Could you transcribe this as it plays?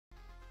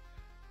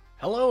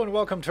Hello and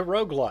welcome to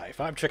Rogue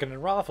Life. I'm Chicken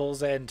and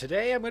Raffles, and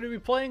today I'm going to be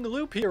playing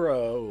Loop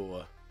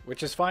Hero,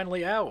 which is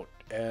finally out,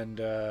 and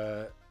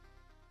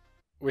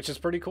which is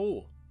pretty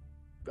cool.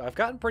 I've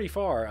gotten pretty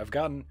far. I've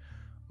gotten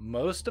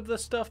most of the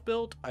stuff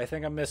built. I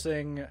think I'm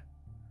missing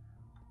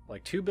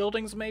like 2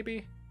 buildings,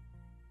 maybe,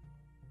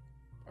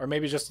 or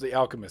maybe just the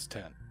Alchemist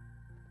tent.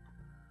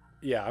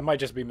 Yeah, I might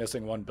just be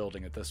missing 1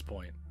 building at this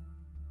point.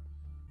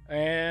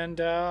 And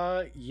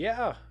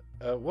yeah,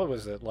 what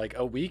was it? Like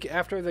a week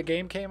after the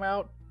game came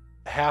out,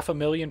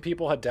 500,000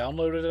 people had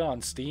downloaded it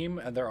on Steam,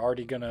 and they're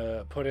already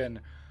gonna put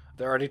in.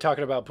 They're already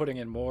talking about putting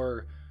in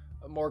more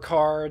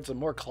cards and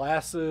more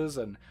classes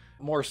and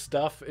more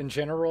stuff in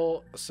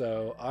general.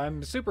 So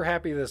I'm super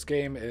happy this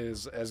game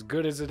is as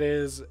good as it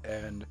is,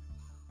 and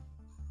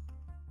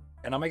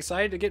I'm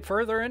excited to get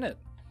further in it.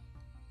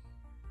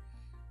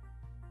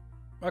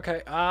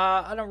 Okay,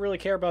 I don't really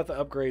care about the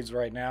upgrades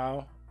right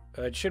now.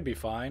 It should be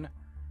fine.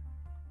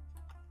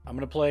 I'm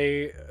gonna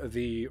play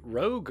the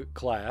Rogue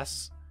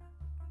class,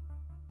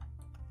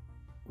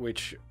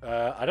 which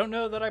I don't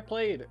know that I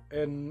played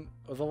in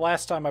the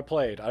last time I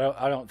played.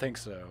 I don't think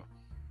so.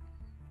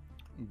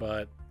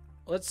 But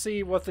let's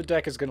see what the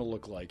deck is going to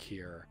look like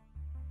here.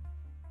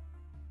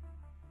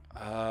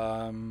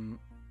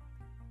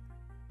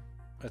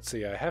 Let's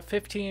see. I have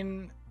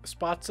 15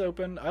 spots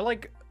open. I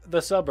like the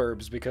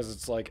suburbs because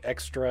it's like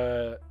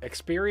extra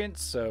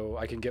experience, so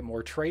I can get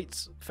more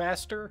traits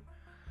faster.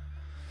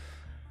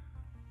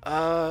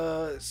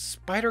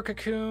 Spider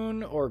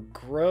Cocoon or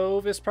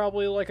Grove is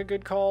probably like a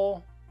good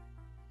call.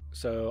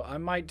 So I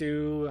might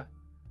do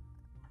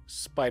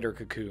Spider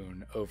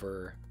Cocoon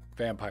over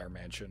Vampire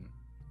Mansion.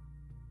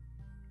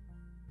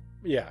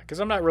 Yeah, because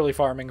I'm not really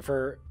farming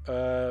for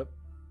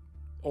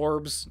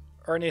orbs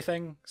or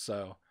anything,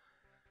 so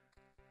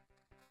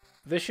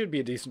this should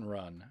be a decent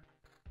run.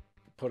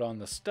 Put on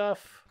the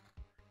stuff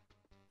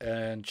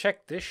and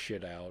check this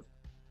shit out.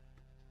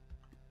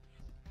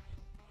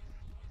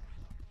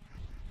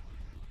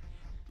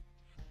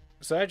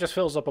 So that just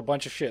fills up a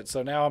bunch of shit.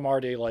 So now I'm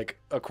already like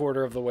a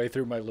quarter of the way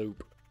through my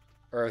loop,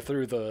 or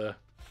through to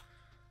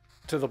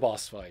the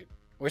boss fight,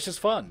 which is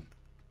fun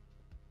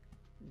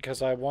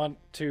because I want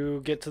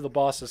to get to the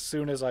boss as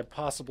soon as I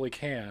possibly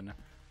can.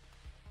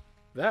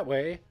 That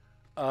way,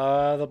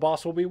 the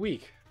boss will be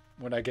weak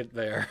when I get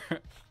there,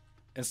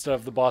 instead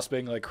of the boss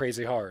being like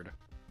crazy hard.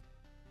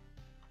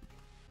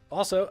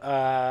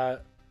 Also,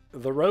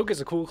 the Rogue is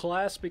a cool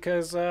class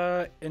because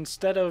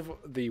instead of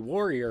the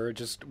Warrior,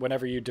 just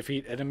whenever you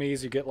defeat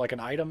enemies, you get like an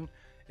item.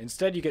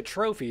 Instead, you get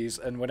trophies,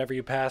 and whenever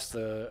you pass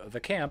the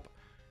camp,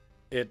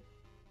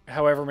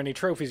 however many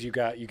trophies you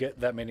get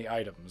that many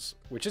items,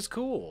 which is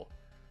cool.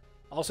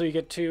 Also, you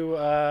get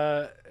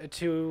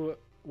two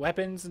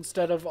weapons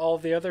instead of all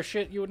the other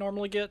shit you would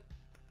normally get.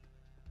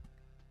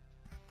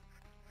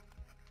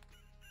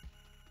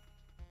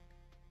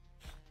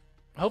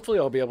 Hopefully,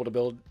 I'll be able to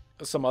build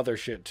some other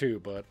shit too,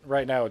 but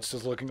right now it's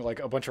just looking like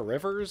a bunch of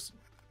rivers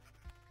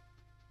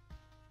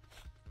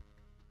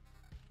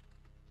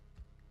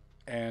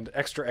and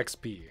extra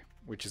XP,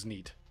 which is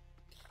neat.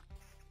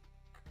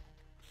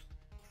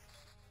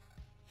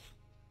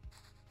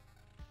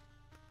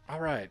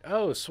 Alright.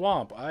 Oh,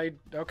 swamp.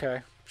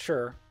 Okay,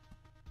 sure.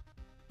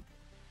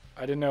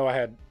 I didn't know I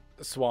had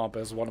swamp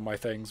as one of my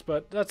things,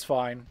 but that's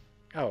fine.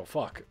 Oh,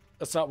 fuck.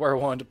 That's not where I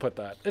wanted to put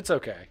that. It's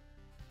okay.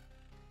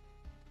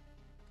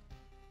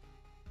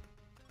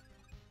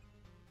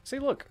 See,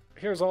 look,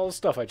 here's all the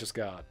stuff I just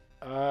got.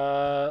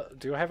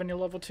 Do I have any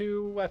level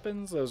 2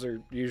 weapons? Those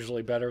are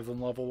usually better than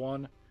level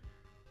 1.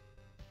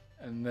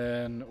 And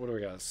then, what do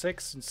we got?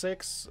 6 and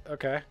 6?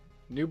 Okay.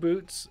 New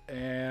boots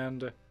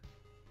and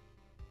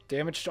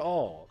damage to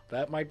all.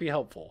 That might be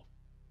helpful.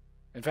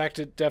 In fact,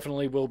 it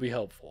definitely will be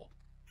helpful.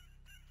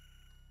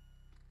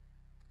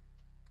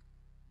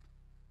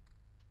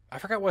 I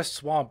forgot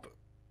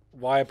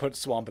why I put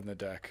swamp in the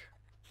deck.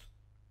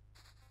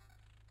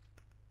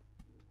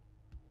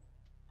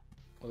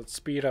 Let's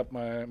speed up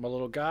my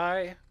little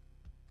guy.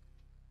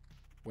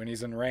 When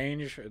he's in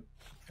range, it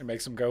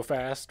makes him go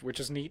fast, which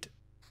is neat.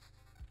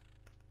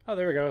 Oh,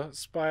 there we go.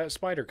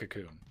 Spider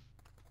Cocoon.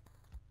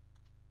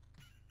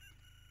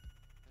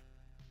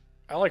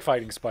 I like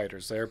fighting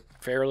spiders. They're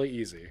fairly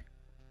easy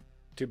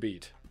to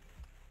beat.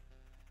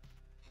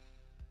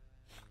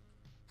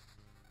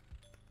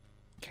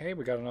 Okay,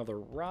 we got another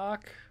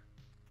rock.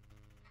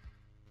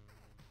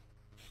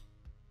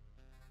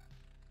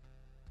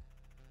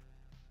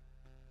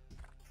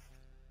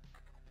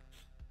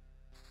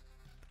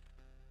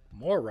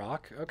 More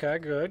rock. Okay,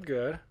 good,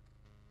 good.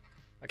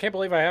 I can't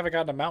believe I haven't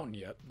gotten a mountain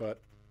yet, but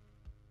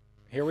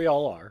here we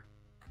all are.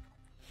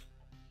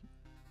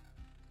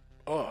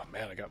 Oh,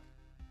 man, I got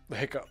the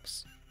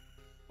hiccups.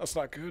 That's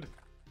not good.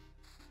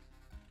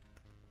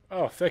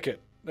 Oh,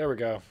 thicket. There we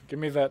go. Give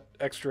me that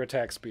extra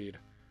attack speed.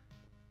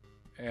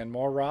 And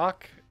more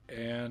rock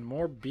and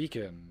more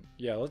beacon.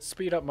 Yeah, let's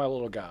speed up my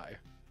little guy.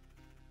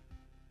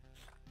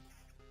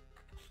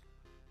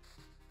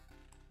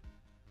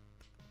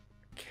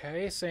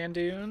 Okay, sand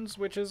dunes,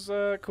 which is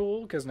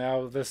cool, because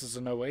now this is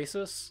an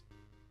oasis.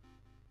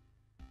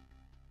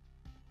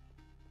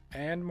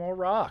 And more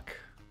rock.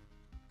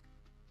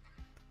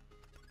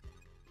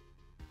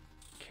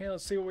 Okay,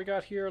 let's see what we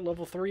got here.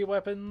 Level 3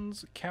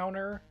 weapons,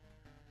 counter.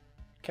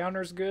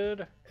 Counter's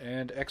good,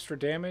 and extra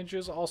damage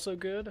is also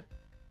good.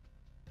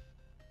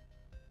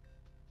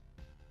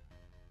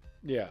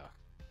 Yeah.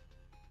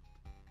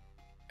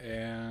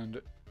 And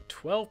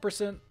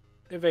 12%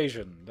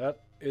 evasion.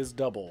 That is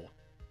double.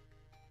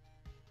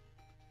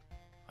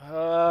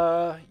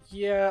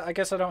 Yeah, I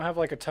guess I don't have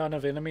like a ton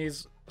of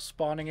enemies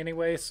spawning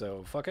anyway,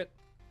 so fuck it.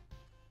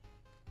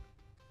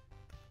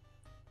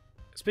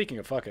 Speaking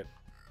of fuck it,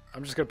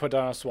 I'm just gonna put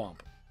down a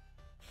swamp.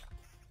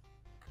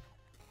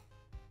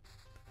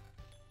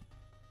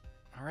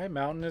 Alright,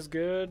 mountain is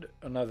good.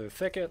 Another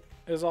thicket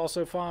is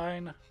also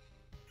fine.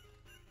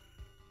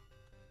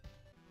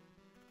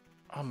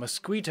 Oh,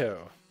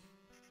 mosquito.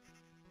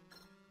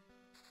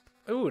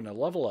 Ooh, and a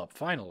level up,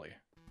 finally.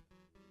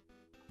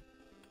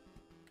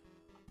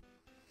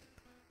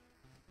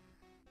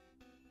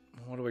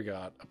 What do we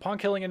got? Upon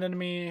killing an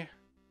enemy,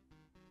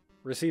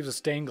 receives a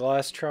stained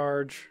glass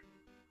charge.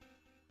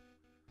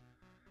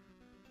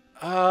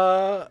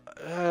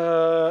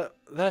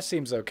 That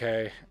seems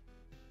okay.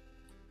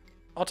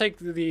 I'll take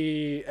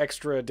the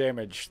extra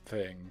damage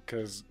thing,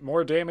 because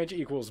more damage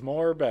equals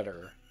more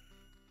better.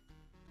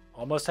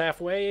 Almost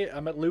halfway.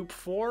 I'm at loop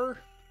 4.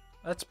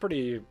 That's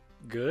pretty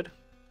good.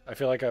 I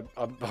feel like I'm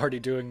already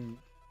doing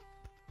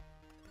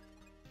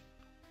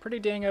pretty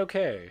dang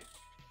okay.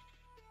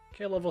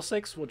 Okay, level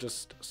 6. We'll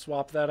just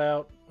swap that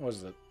out. What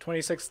is it?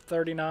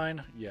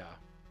 2639? Yeah.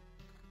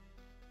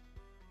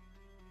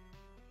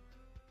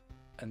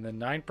 And then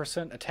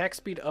 9%. Attack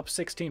speed up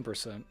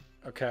 16%.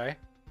 Okay.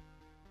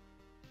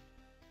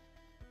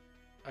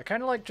 I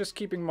kind of like just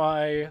keeping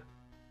my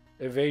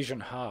evasion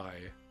high.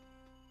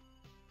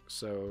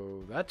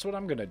 So that's what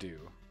I'm going to do.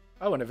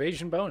 Oh, an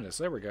evasion bonus.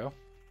 There we go.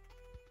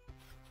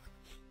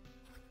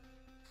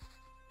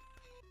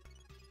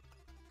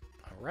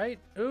 Alright.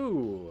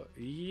 Ooh,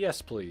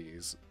 yes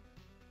please.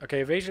 Okay,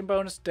 evasion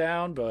bonus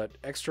down, but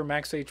extra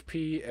max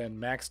HP and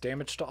max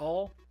damage to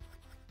all.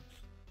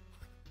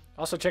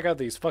 Also, check out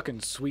these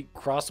fucking sweet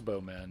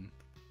crossbowmen.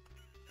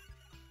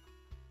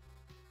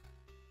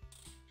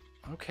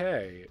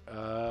 Okay,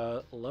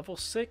 level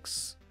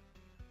 6,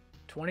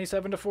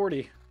 27 to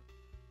 40.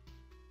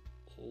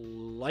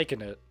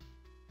 Liking it.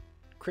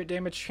 Crit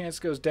damage chance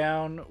goes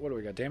down. What do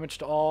we got? Damage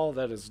to all.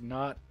 That is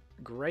not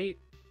great.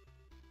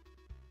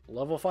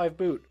 Level 5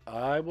 boot.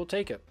 I will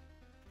take it.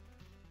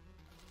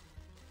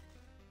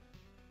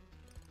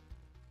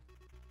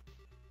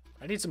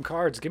 I need some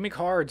cards. Give me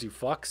cards, you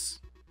fucks.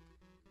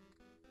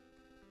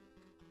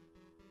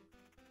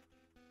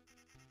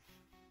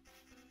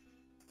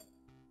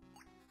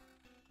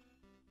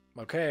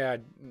 Okay,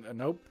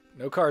 nope,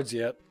 no cards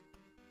yet.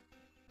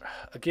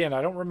 Again,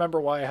 I don't remember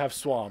why I have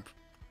swamp,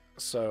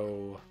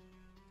 so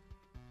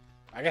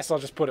I guess I'll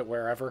just put it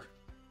wherever.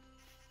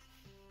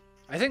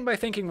 I think my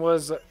thinking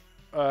was,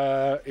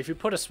 if you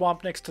put a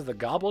swamp next to the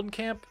goblin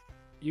camp,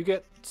 you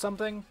get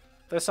something.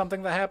 There's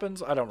something that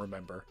happens. I don't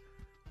remember.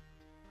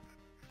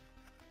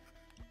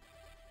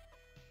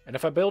 And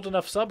if I build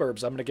enough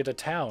suburbs, I'm gonna get a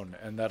town,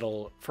 and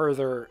that'll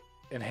further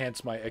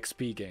enhance my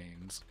XP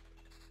gains.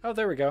 Oh,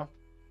 there we go.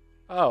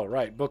 Oh,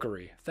 right,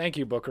 Bookery. Thank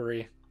you,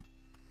 Bookery.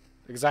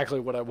 Exactly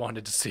what I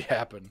wanted to see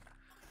happen.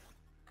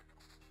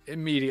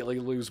 Immediately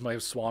lose my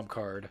swamp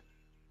card.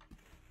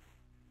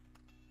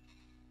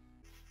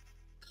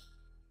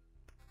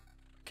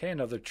 Okay,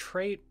 another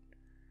trait.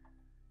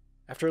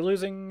 After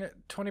losing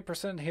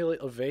 20%, he'll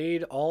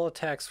evade all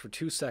attacks for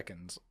 2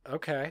 seconds.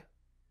 Okay.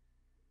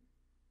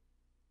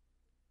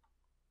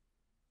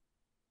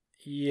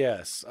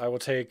 Yes, I will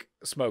take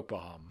Smoke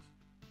Bomb.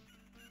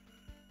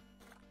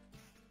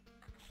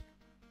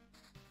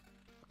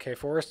 Okay,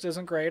 Forest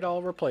isn't great.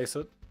 I'll replace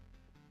it.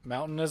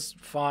 Mountain is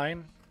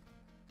fine.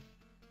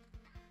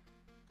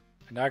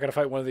 And now I gotta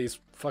fight one of these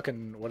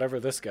fucking whatever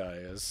this guy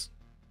is.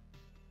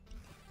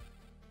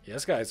 Yeah,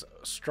 this guy's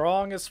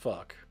strong as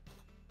fuck.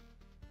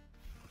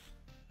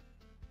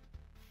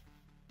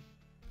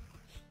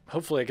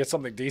 Hopefully I get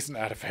something decent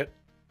out of it.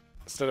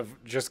 Instead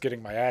of just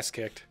getting my ass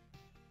kicked.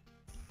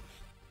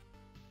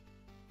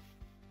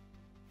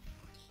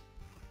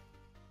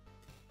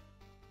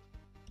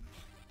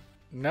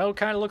 No,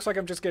 kind of looks like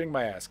I'm just getting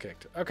my ass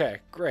kicked. Okay,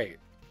 great.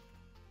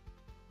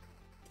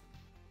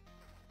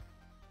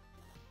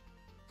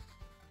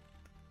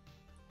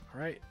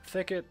 Alright,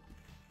 thicket.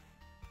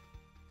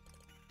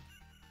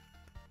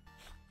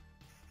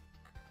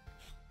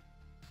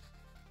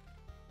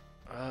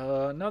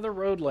 Another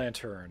road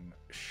lantern.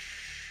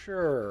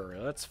 Sure,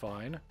 that's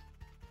fine.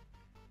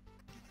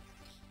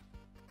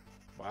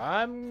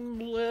 I'm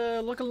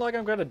looking like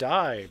I'm gonna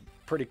die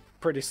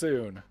pretty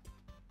soon.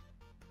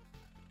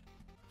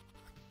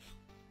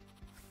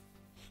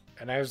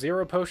 And I have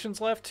 0 potions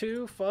left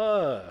too?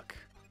 Fuck.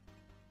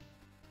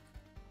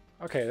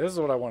 Okay, this is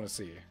what I want to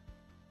see.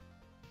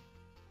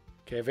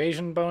 Okay,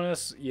 evasion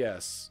bonus,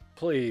 yes.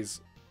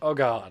 Please. Oh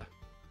god.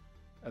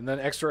 And then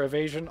extra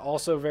evasion,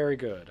 also very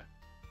good.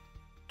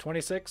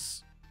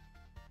 26.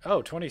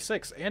 Oh,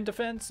 26. And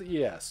defense?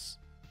 Yes.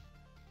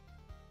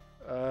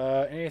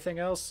 Anything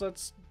else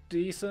that's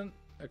decent?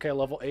 Okay,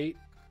 level 8.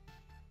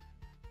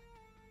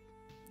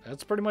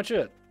 That's pretty much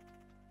it.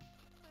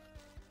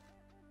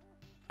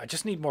 I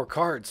just need more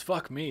cards.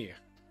 Fuck me.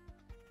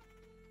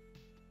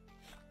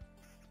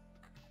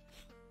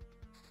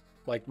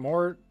 Like,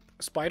 more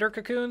spider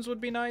cocoons would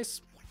be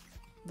nice.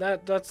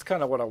 That's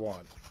kind of what I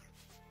want.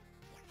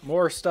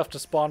 More stuff to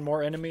spawn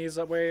more enemies.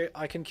 That way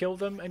I can kill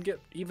them and get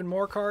even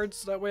more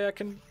cards. That way I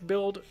can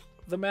build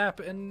the map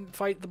and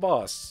fight the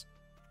boss.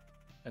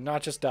 And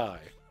not just die.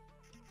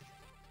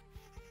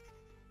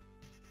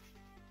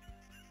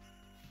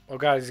 Oh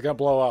god, he's gonna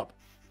blow up.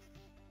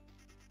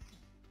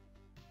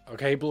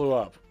 Okay, he blew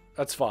up.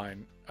 That's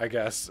fine, I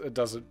guess. It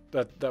doesn't...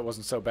 That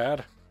wasn't so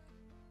bad.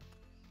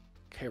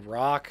 Okay,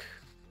 rock.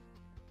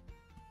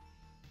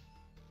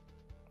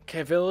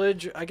 Okay,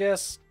 village, I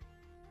guess.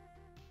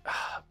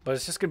 But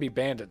it's just gonna be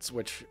bandits,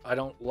 which I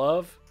don't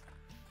love.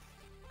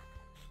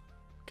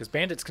 Because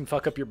bandits can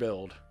fuck up your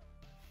build.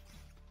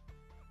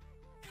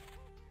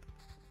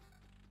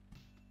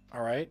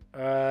 Alright,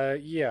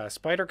 yeah,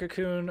 spider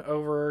cocoon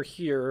over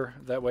here.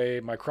 That way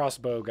my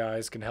crossbow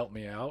guys can help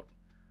me out.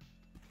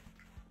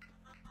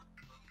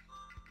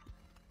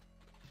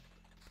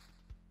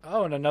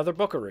 Oh, and another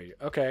bookery.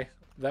 Okay,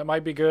 that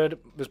might be good.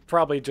 It's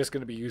probably just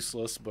going to be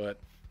useless, but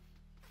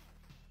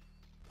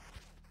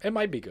it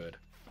might be good.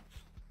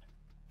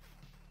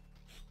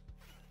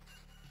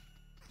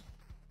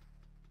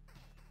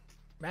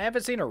 I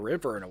haven't seen a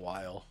river in a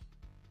while.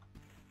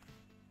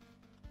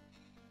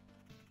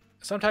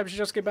 Sometimes you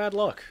just get bad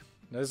luck.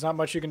 There's not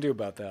much you can do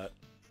about that.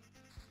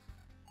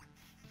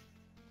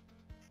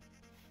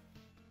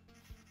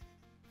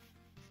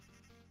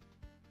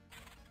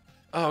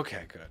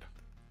 Okay, good.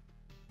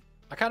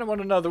 I kind of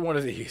want another one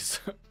of these.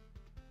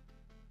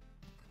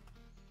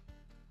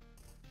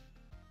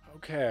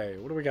 Okay,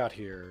 what do we got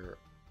here?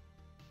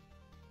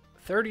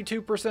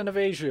 32%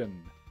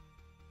 evasion.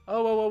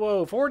 Oh, whoa,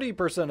 whoa, whoa.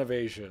 40%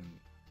 evasion.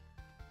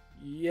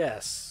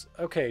 Yes.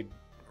 Okay,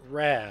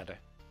 rad.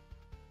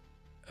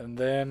 And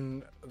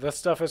then this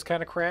stuff is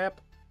kind of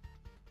crap.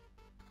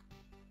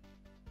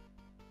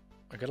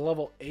 I got a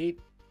level 8.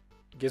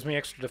 Gives me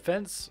extra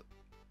defense.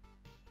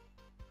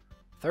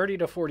 30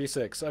 to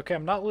 46. Okay,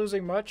 I'm not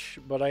losing much,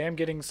 but I am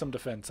getting some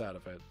defense out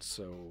of it,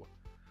 so...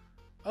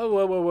 Oh,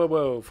 whoa, whoa, whoa,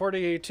 whoa.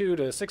 42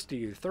 to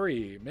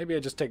 63. Maybe I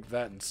just take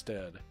that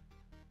instead.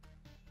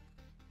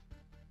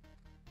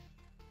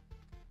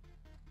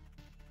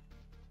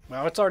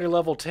 Wow, it's already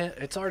level 10.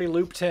 It's already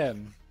loop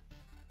 10.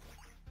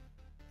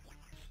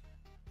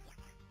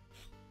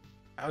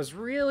 I was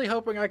really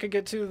hoping I could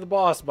get to the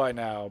boss by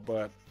now,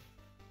 but...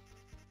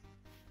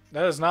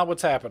 that is not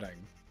what's happening.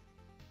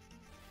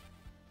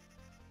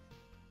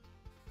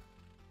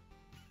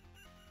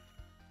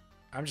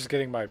 I'm just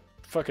getting my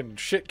fucking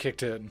shit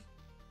kicked in.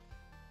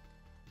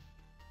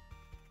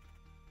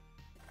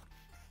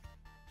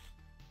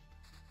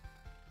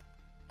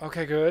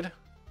 Okay, good.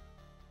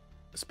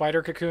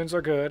 Spider cocoons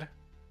are good.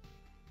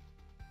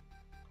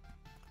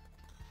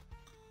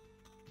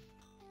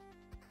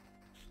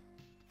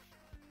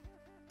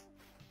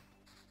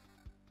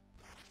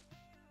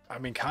 I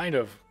mean, kind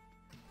of.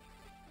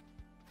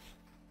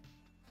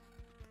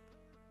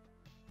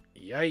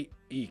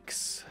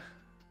 Yikes.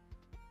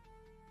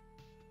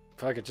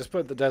 Fuck it, just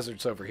put the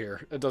deserts over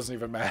here. It doesn't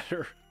even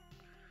matter.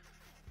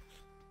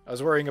 I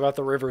was worrying about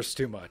the rivers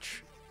too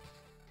much.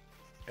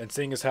 And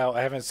seeing as how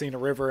I haven't seen a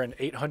river in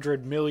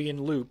 800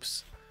 million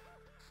loops.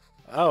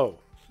 Oh,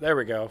 there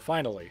we go,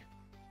 finally.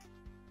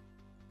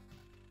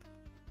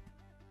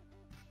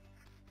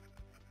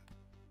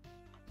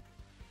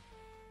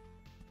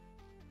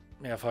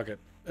 Yeah, fuck it.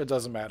 It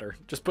doesn't matter.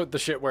 Just put the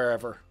shit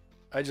wherever.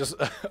 I just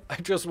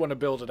want to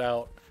build it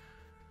out.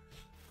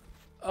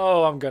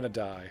 Oh, I'm gonna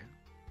die.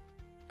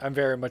 I'm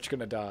very much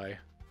gonna die.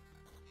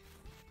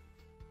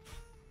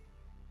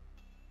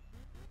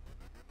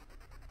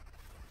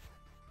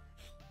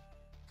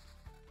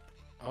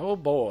 Oh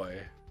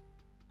boy.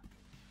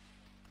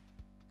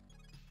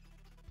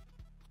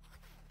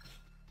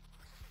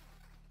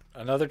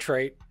 Another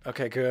trait.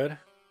 Okay, good.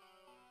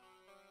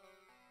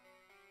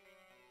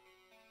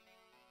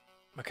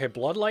 Okay,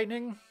 Blood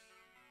Lightning.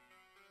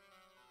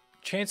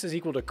 Chance is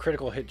equal to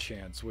critical hit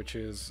chance, which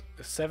is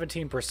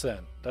 17%.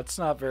 That's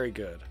not very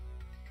good.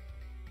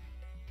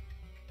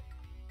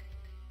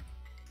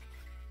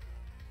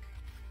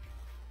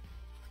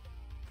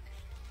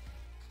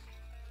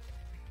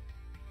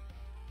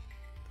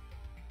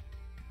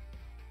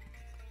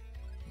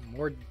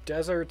 More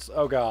deserts?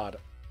 Oh god.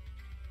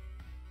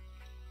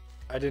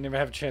 I didn't even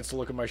have a chance to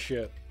look at my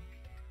shit.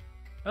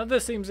 None of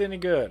this seems any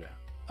good.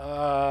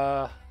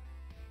 Okay,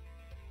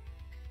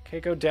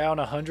 go down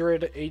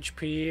 100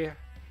 HP.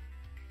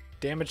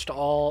 Damage to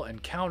all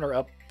and counter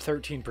up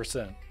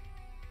 13%.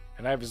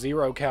 And I have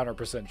 0 counter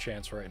percent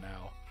chance right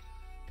now.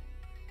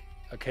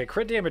 Okay,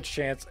 crit damage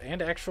chance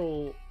and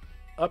actual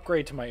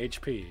upgrade to my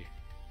HP.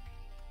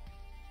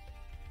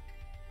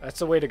 That's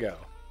the way to go.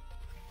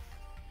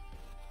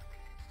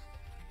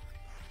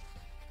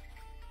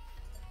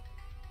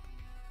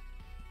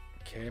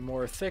 Okay,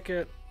 more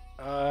thicket.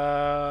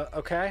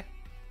 Okay.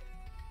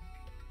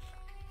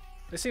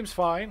 This seems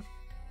fine.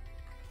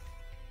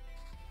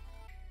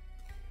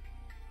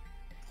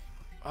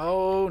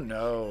 Oh,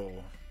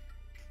 no.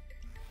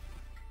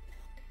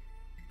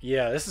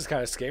 Yeah, this is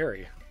kind of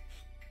scary.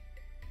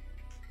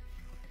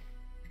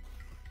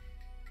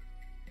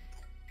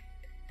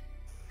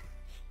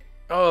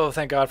 Oh,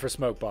 thank God for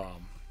smoke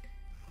bomb.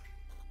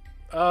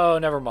 Oh,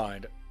 never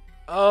mind.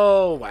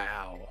 Oh,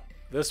 wow.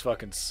 This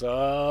fucking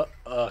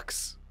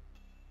sucks.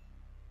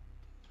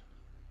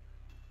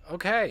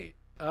 Okay.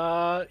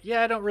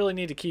 Yeah, I don't really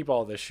need to keep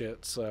all this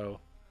shit, so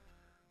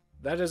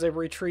that is a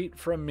retreat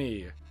from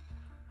me.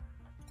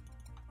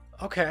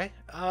 Okay.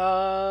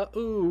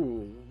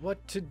 Ooh,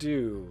 what to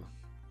do?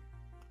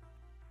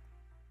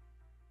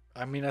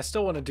 I mean, I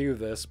still want to do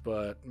this,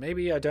 but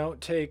maybe I don't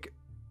take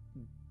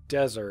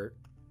desert.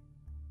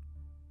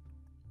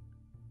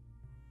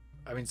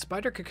 I mean,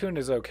 spider cocoon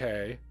is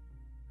okay.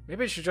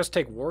 Maybe I should just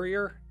take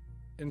warrior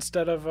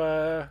instead of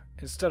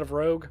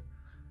rogue.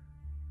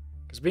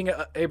 Because being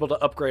able to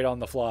upgrade on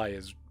the fly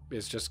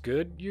is just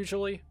good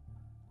usually.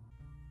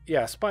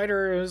 Yeah,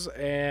 spiders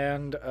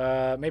and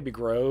maybe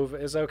grove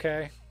is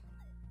okay.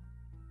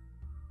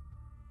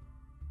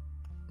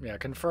 Yeah,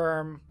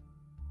 confirm.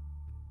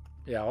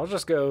 Yeah, I'll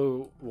just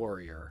go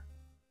warrior.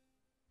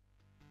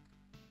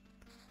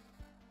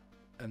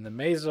 And the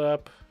maze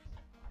up.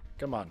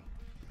 Come on.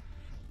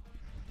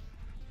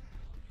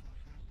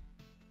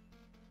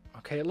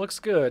 Okay, it looks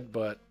good,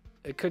 but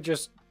it could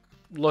just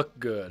look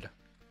good.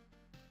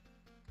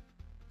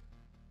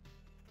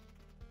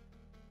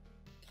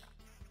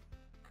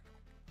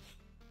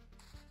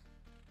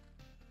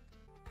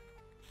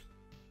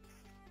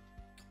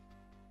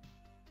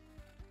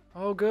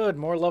 Oh good,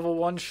 more level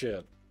 1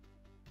 shit.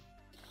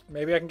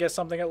 Maybe I can get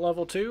something at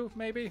level 2,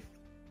 maybe?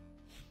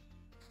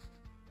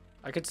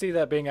 I could see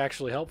that being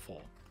actually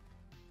helpful.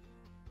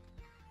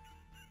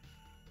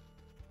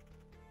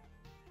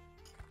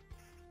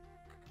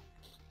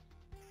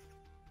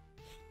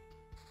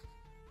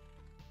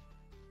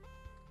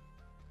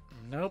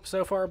 Nope,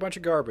 so far a bunch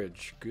of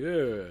garbage.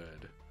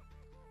 Good.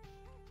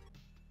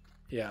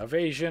 Yeah,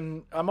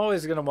 evasion. I'm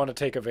always going to want to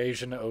take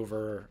evasion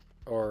over,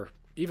 or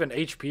even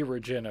HP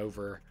regen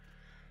over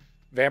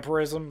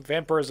vampirism.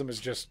 Vampirism is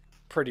just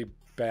pretty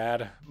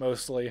bad,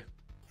 mostly.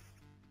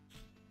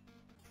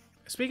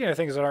 Speaking of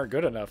things that aren't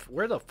good enough,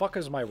 where the fuck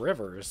is my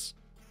rivers?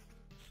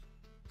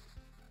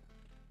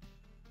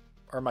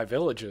 Or my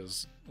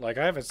villages? Like,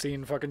 I haven't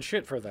seen fucking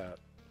shit for that.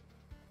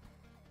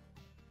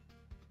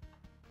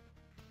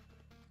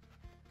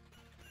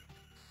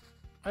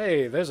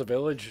 Hey, there's a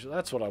village.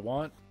 That's what I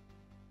want.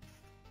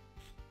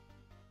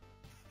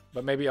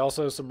 But maybe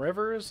also some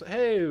rivers?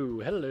 Hey,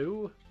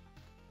 hello.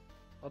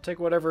 I'll take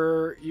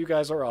whatever you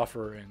guys are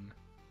offering.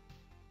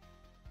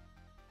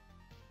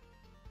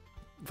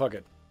 Fuck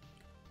it.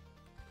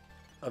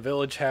 A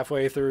village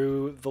halfway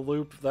through the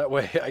loop. That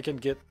way I can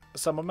get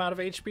some amount of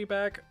HP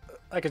back.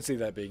 I can see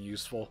that being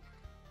useful.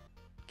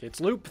 Okay, it's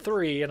loop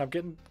 3 and I'm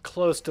getting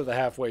close to the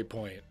halfway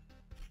point.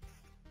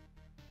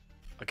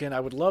 Again,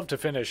 I would love to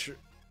finish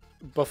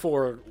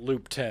before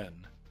loop 10.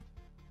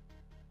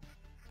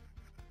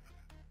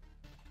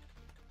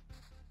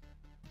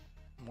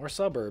 More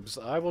suburbs.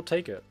 I will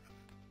take it.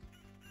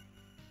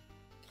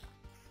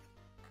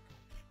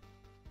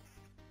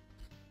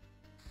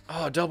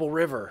 Oh, double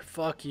river.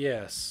 Fuck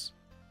yes.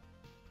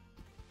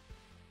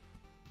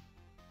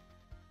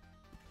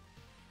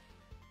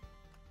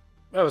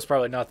 That was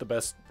probably not the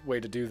best way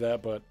to do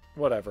that, but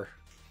whatever.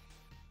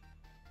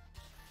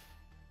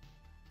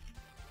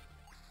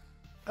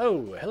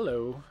 Oh,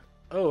 hello.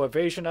 Oh,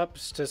 evasion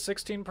ups to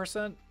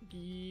 16%?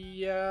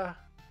 Yeah.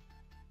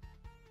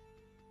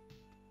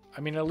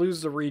 I mean, I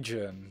lose the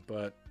regen,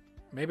 but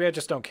maybe I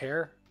just don't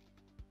care.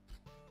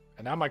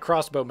 And now my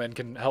crossbowmen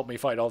can help me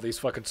fight all these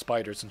fucking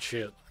spiders and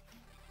shit.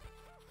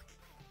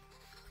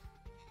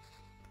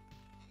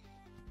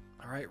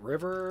 Alright,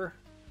 river.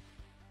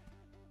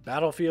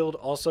 Battlefield,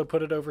 also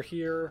put it over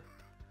here.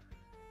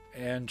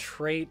 And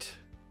trait.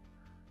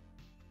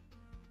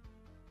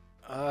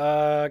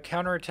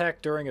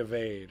 Counterattack during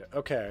evade.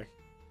 Okay.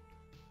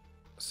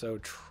 So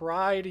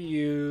try to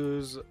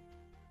use...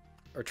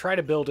 or try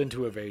to build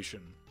into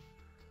evasion.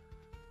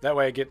 That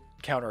way I get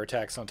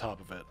counterattacks on top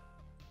of it.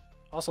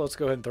 Also, let's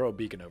go ahead and throw a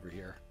beacon over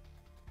here.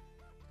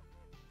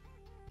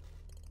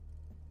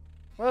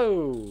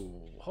 Whoa!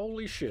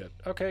 Holy shit.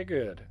 Okay,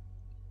 good.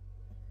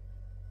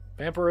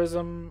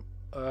 Vampirism,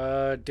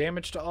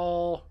 damage to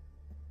all.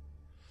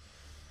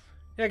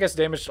 Yeah, I guess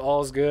damage to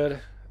all is good.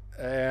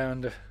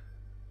 And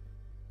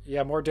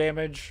yeah, more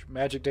damage,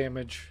 magic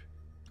damage.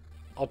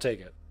 I'll take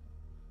it.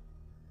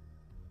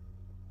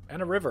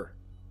 And a river.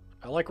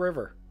 I like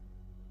river.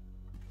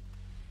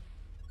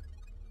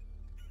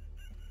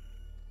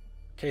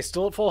 Okay,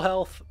 still at full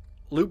health.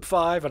 Loop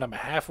 5 and I'm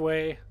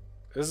halfway.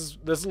 This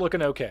is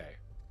looking okay.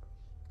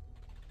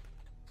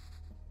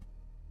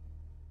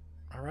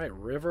 Alright,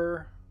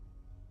 river.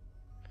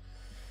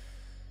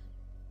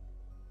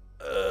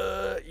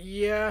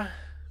 Yeah.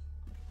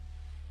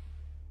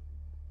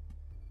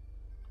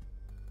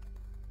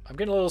 I'm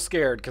getting a little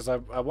scared because I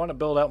want to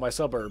build out my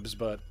suburbs,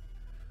 but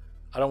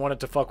I don't want it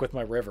to fuck with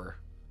my river.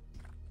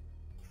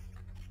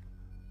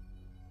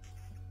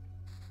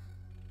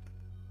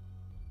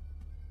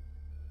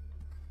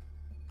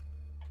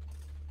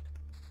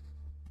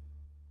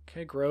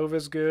 Okay, Grove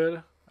is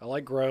good. I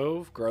like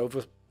Grove.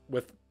 Grove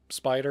with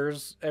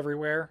spiders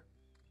everywhere.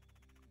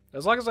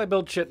 As long as I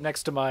build shit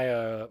next to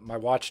my my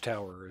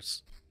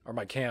watchtowers or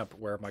my camp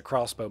where my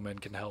crossbowmen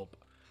can help,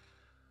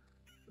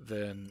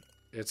 then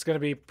it's gonna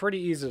be pretty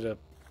easy to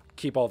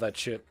keep all that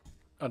shit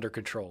under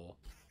control.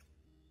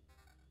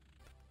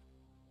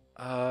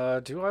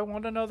 Do I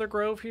want another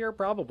grove here?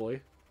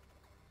 Probably.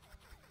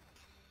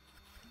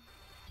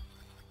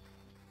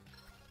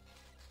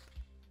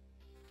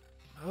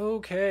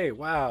 Okay,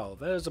 wow,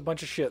 that is a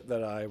bunch of shit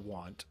that I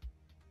want.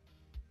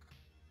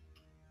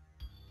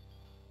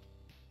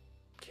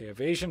 Okay,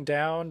 evasion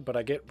down, but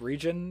I get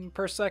regen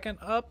per second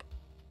up?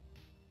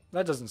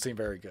 That doesn't seem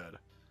very good.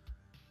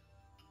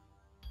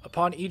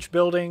 Upon each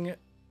building,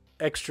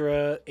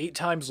 extra 8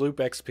 times loop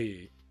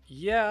XP.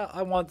 Yeah,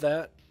 I want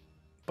that.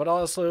 But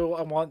also,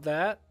 I want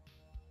that.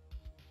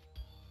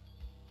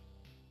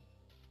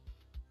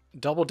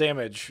 Double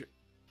damage.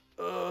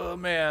 Oh,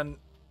 man.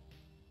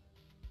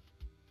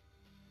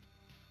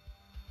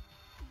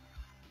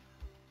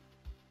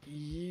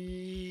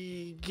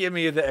 Give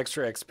me the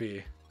extra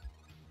XP.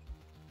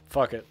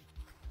 Fuck it.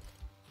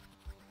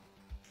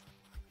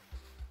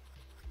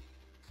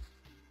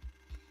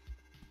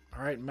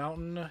 Alright,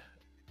 mountain.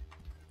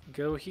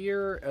 Go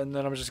here, and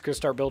then I'm just gonna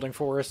start building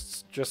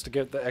forests just to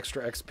get the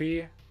extra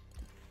XP.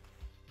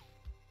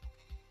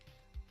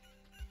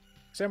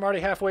 See, I'm already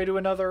halfway to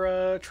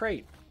another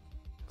trait.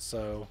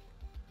 So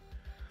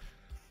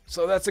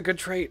that's a good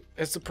trait.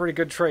 It's a pretty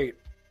good trait.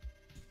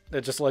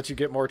 It just lets you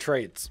get more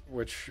traits,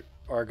 which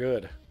are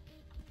good.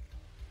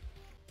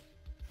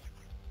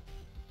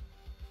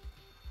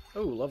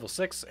 Oh, level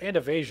 6 and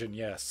evasion,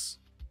 yes.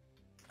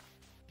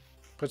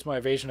 Puts my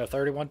evasion at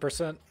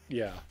 31%?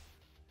 Yeah.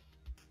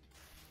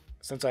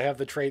 Since I have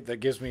the trait that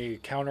gives me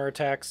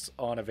counterattacks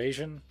on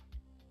evasion,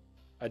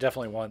 I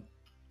definitely want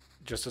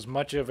just as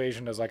much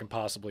evasion as I can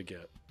possibly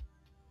get.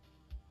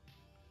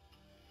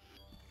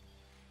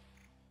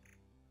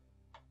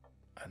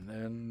 And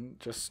then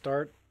just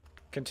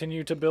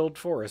continue to build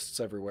forests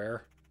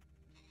everywhere.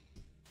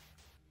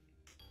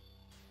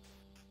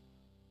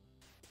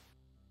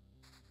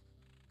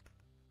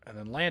 And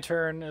then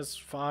lantern is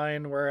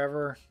fine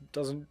wherever. It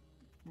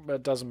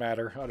doesn't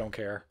matter. I don't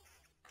care.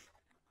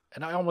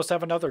 And I almost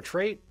have another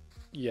trait?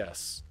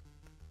 Yes.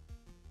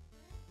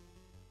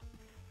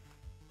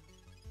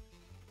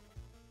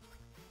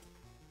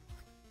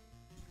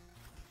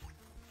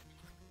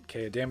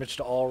 Okay, damage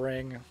to all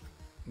ring.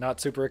 Not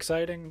super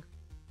exciting.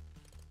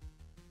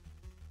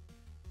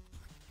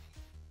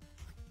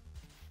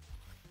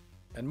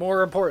 And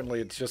more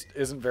importantly, it just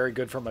isn't very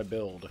good for my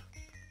build.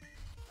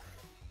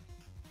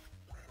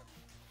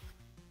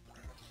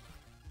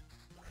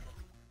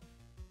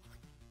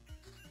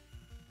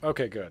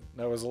 Okay, good.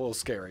 That was a little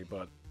scary,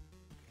 but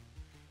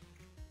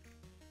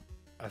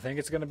I think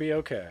it's gonna be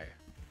okay.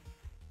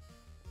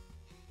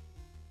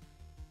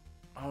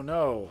 Oh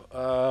no,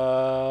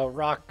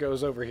 rock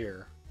goes over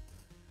here.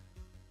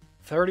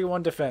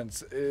 31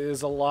 defense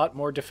is a lot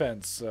more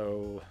defense,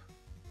 so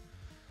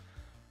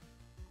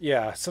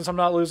yeah, since I'm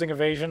not losing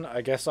evasion,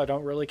 I guess I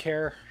don't really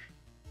care.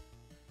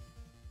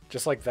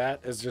 Just like that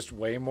is just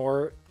way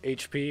more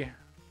HP.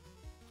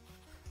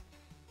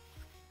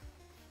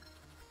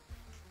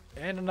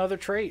 And another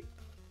trait.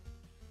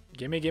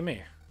 Gimme,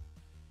 gimme.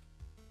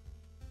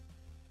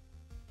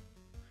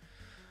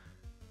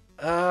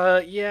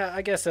 Yeah,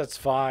 I guess that's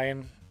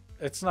fine.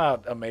 It's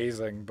not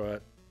amazing,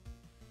 but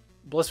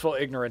Blissful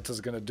Ignorance is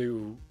gonna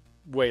do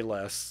way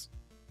less.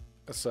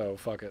 So,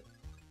 fuck it.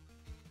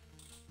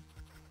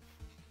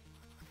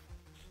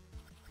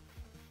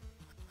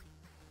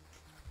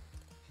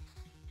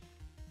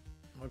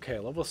 Okay,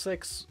 level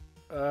 6.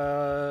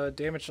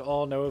 Damage to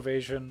all, no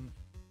evasion.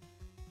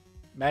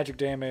 Magic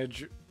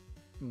damage,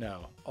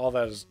 no. All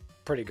that is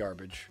pretty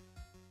garbage.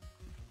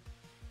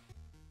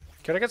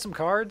 Can I get some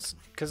cards?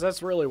 Because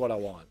that's really what I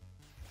want.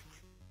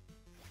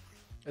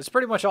 It's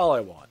pretty much all I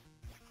want.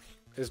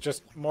 It's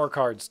just more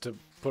cards to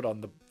put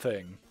on the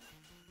thing.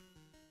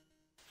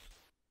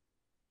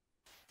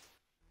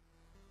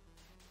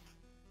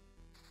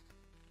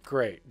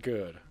 Great,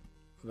 good.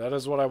 That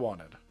is what I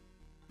wanted.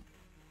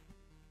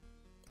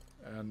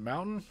 And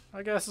mountain,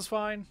 I guess, is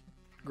fine.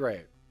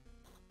 Great.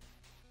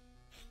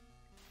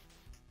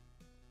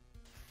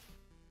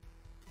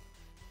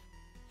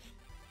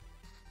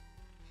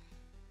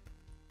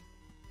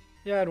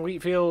 Yeah, and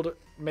Wheatfield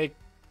make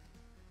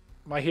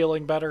my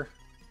healing better.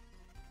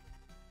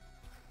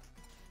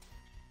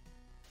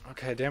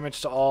 Okay,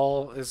 damage to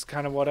all is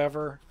kind of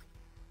whatever.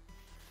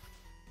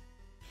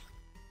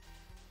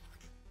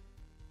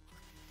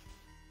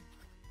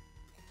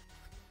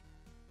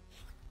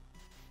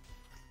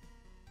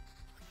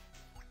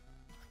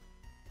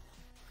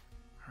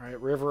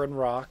 Alright, river and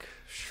rock,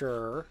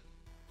 sure.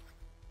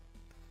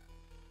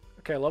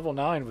 Okay, level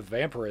 9 with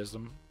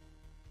vampirism.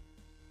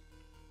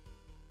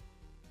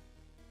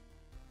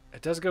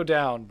 It does go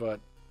down, but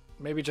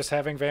maybe just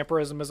having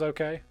vampirism is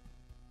okay.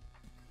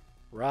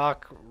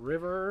 Rock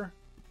River.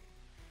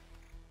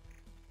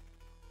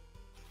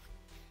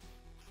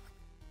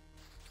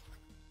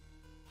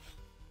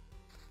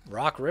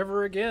 Rock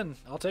River again.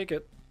 I'll take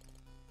it.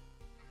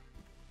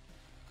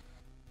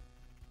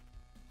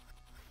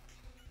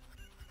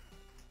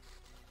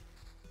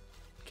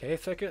 Okay,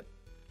 Thicket.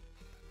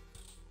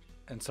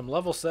 And some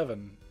level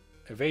 7.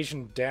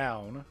 Evasion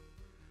down.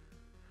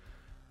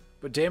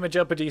 But damage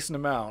up a decent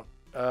amount.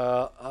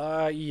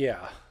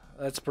 Yeah.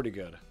 That's pretty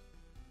good.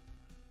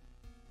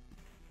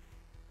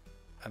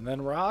 And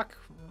then Rock.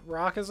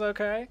 Rock is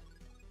okay.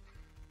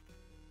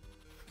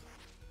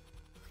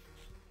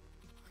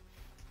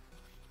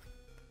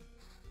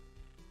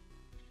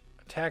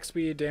 Attack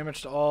speed,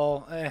 damage to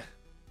all.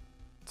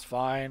 It's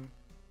fine.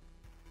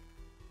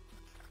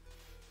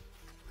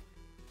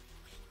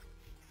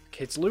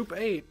 Okay, it's loop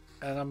 8,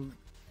 and I'm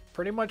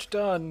pretty much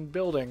done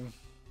building.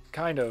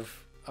 Kind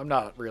of. I'm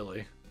not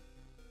really.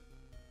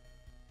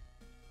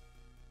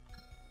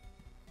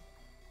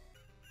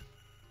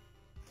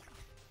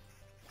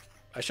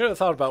 I should have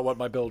thought about what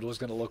my build was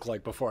going to look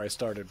like before I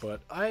started,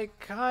 but I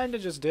kind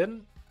of just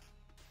didn't.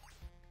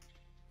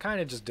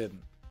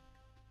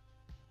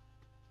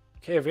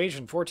 Okay,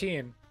 evasion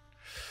 14.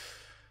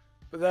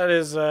 But that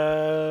is,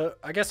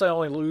 I guess I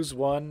only lose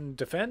 1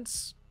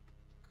 defense.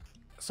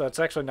 So it's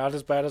actually not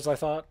as bad as I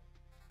thought.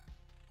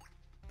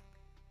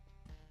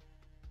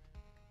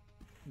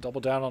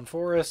 Double down on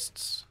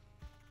forests.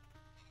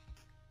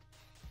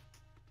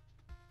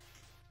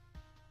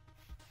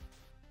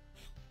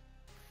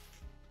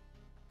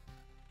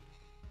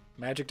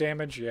 Magic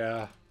damage,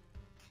 yeah.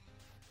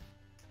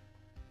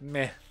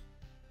 Meh.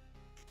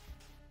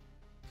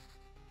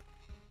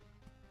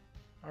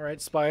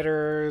 Alright,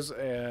 spiders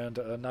and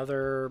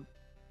another...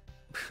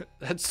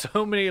 That's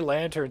so many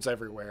lanterns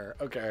everywhere.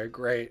 Okay,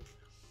 great.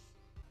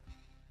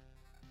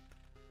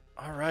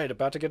 Alright,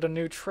 about to get a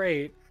new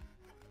trait.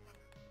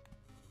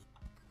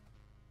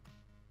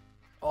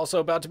 Also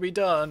about to be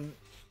done.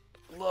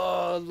 The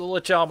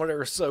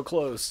Lichometer is so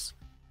close.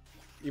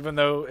 Even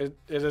though it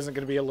isn't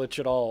going to be a Lich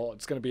at all.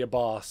 It's going to be a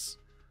boss.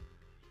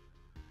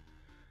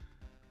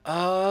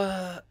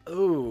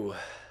 Ooh.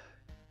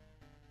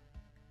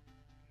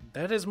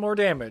 That is more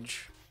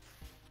damage.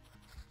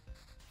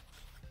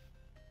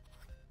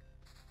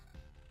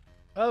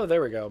 Oh,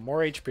 there we go. More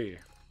HP.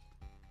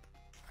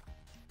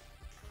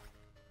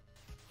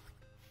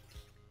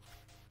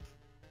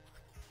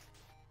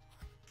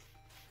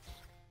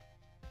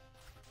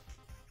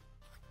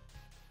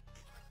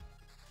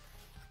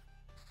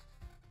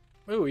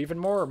 Ooh, even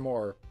more or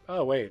more.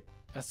 Oh, wait.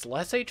 That's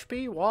less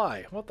HP?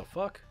 Why? What the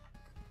fuck?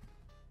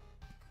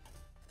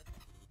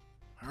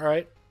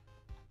 Alright.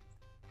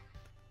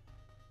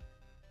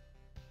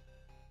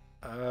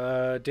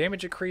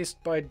 Damage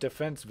increased by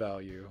defense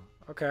value.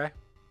 Okay.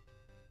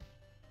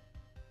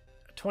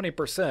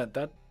 20%.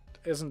 That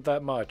isn't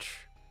that much.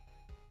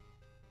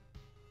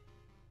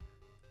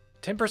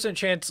 10%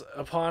 chance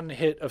upon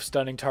hit of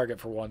stunning target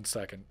for 1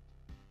 second.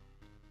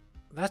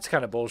 That's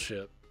kind of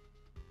bullshit.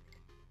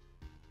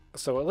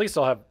 So at least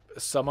I'll have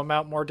some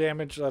amount more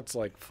damage. That's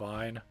like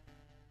fine.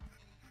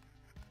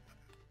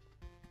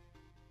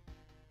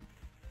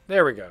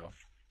 There we go.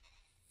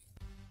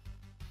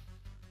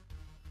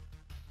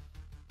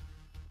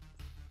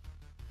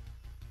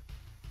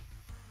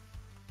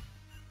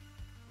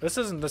 This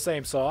isn't the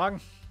same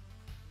song.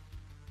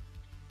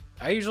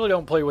 I usually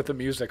don't play with the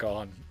music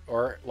on,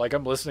 or like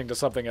I'm listening to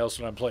something else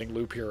when I'm playing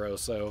Loop Hero,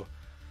 so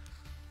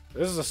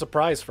this is a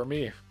surprise for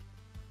me.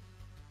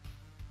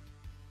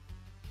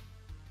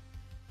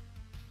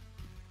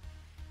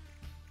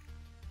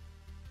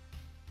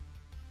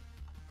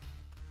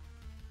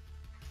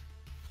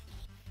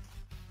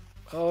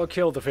 Oh,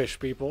 kill the fish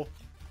people.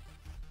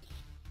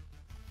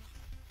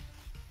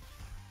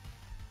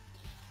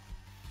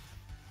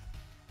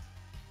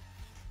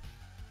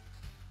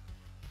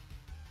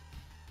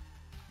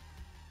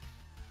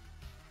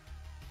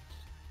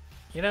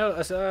 You know,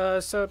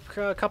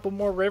 a couple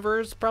more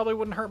rivers probably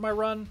wouldn't hurt my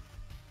run.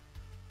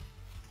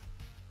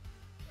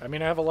 I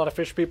mean, I have a lot of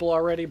fish people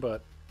already,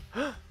 but...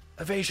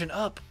 Evasion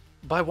up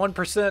by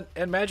 1%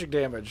 and magic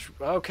damage.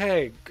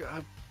 Okay.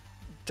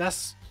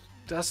 That's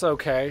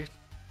okay.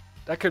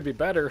 That could be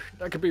better.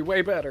 That could be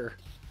way better.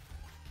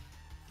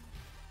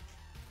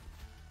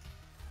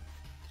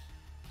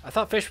 I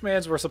thought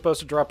Fishmans were supposed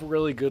to drop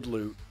really good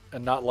loot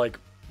and not like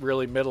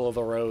really middle of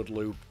the road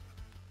loot.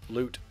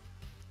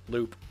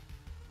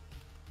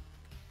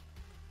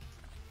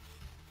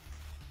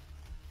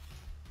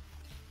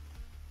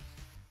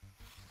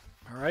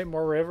 Alright,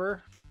 more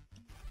river.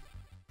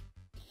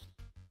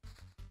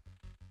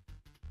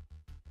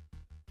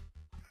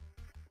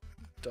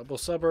 Double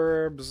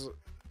suburbs,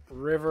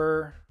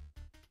 river.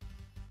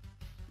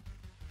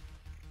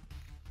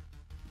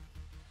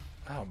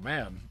 Oh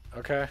man,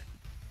 okay.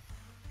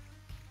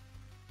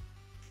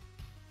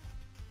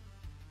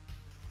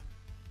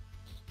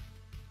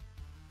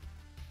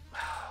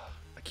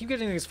 I keep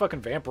getting these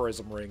fucking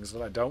vampirism rings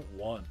that I don't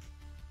want.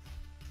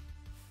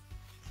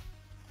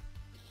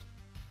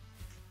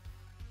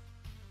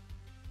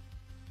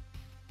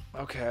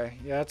 Okay,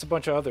 yeah, it's a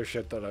bunch of other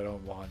shit that I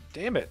don't want.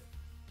 Damn it.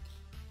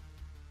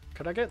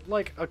 Could I get,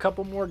 like, a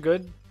couple more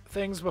good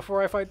things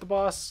before I fight the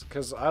boss?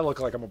 Because I look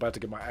like I'm about to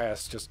get my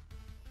ass just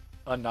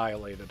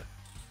annihilated.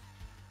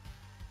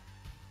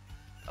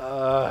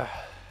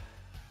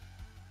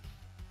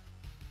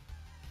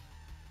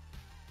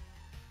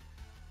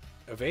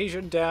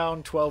 Evasion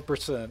down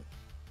 12%.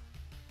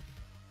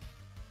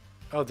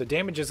 Oh, the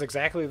damage is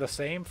exactly the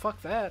same?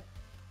 Fuck that.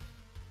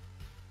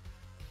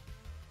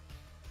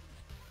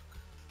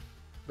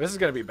 This is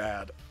gonna be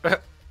bad.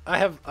 I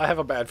have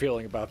a bad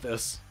feeling about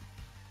this.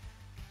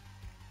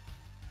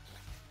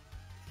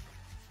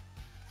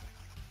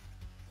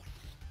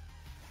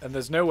 And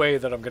there's no way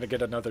that I'm gonna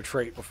get another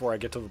trait before I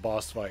get to the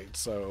boss fight,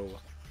 so...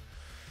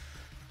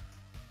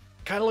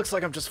 Kinda looks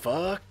like I'm just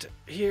fucked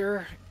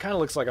here. Kinda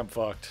looks like I'm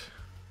fucked.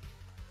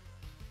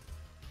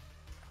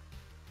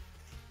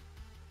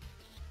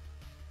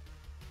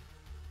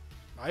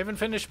 I even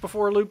finished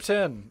before Loop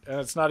 10, and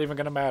it's not even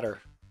gonna matter.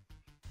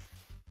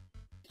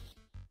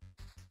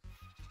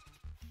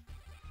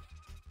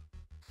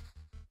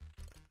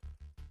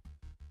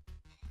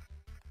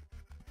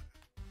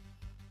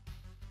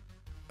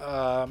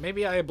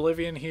 Maybe I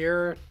Oblivion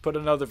here, put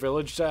another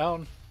village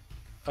down.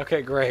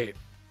 Okay, great.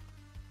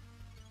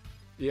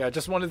 Yeah,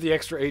 just wanted the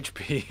extra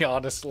HP,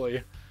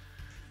 honestly.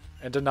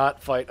 And to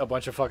not fight a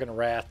bunch of fucking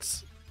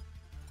rats.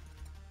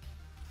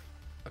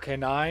 Okay,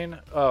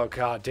 9. Oh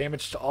god,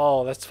 damage to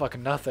all. That's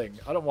fucking nothing.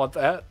 I don't want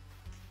that.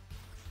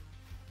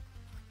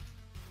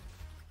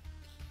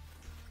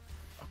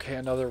 Okay,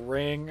 another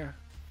ring.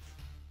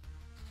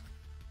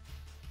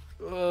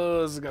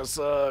 Oh, this is gonna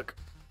suck.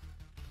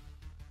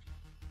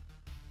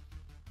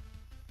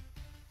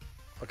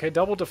 Okay,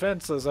 double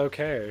defense is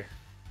okay.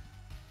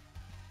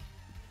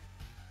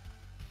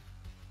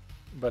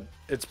 But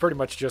it's pretty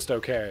much just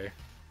okay.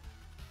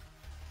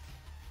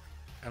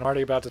 And I'm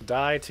already about to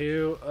die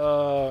too?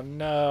 Oh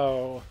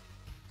no.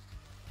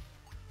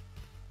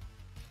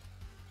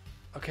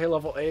 Okay,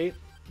 level 8.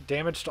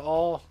 Damage to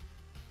all.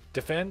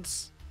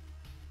 Defense.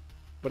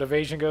 But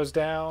evasion goes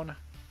down.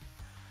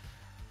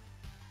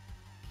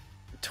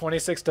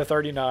 26 to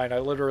 39. I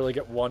literally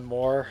get one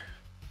more.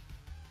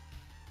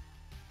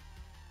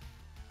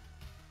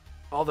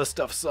 All this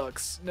stuff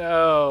sucks.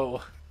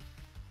 No.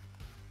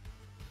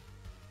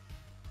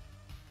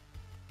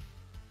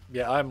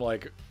 Yeah, I'm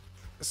like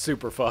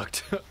super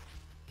fucked.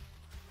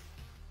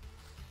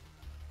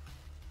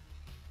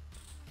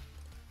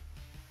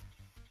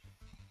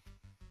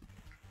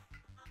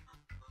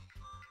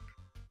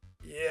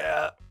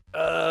 Yeah,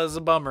 it's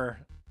a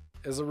bummer.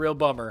 It's a real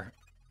bummer.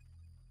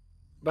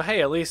 But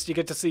hey, at least you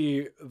get to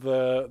see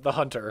the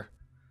hunter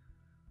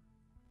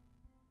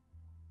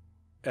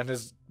and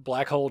his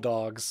black hole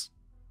dogs.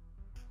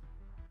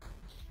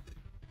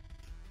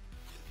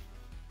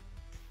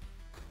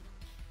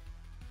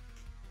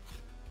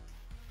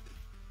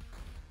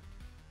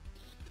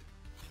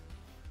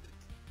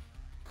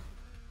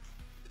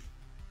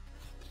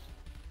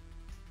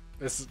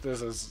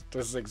 This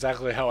is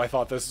exactly how I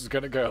thought this was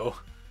gonna go.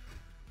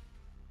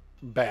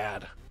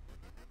 Bad.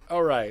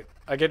 All right,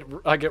 I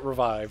get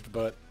revived,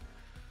 but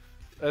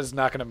that's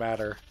not gonna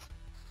matter.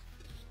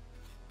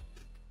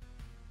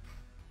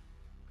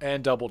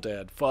 And double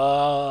dead.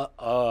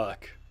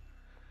 Fuck.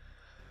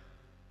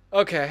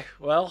 Okay,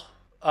 well,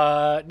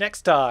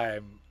 next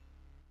time,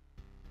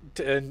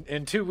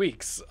 in 2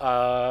 weeks,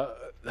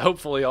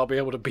 hopefully I'll be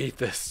able to beat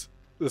this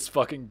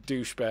fucking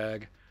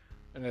douchebag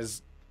and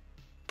his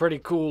pretty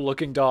cool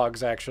looking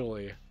dogs,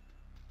 actually.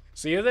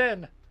 See you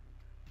then!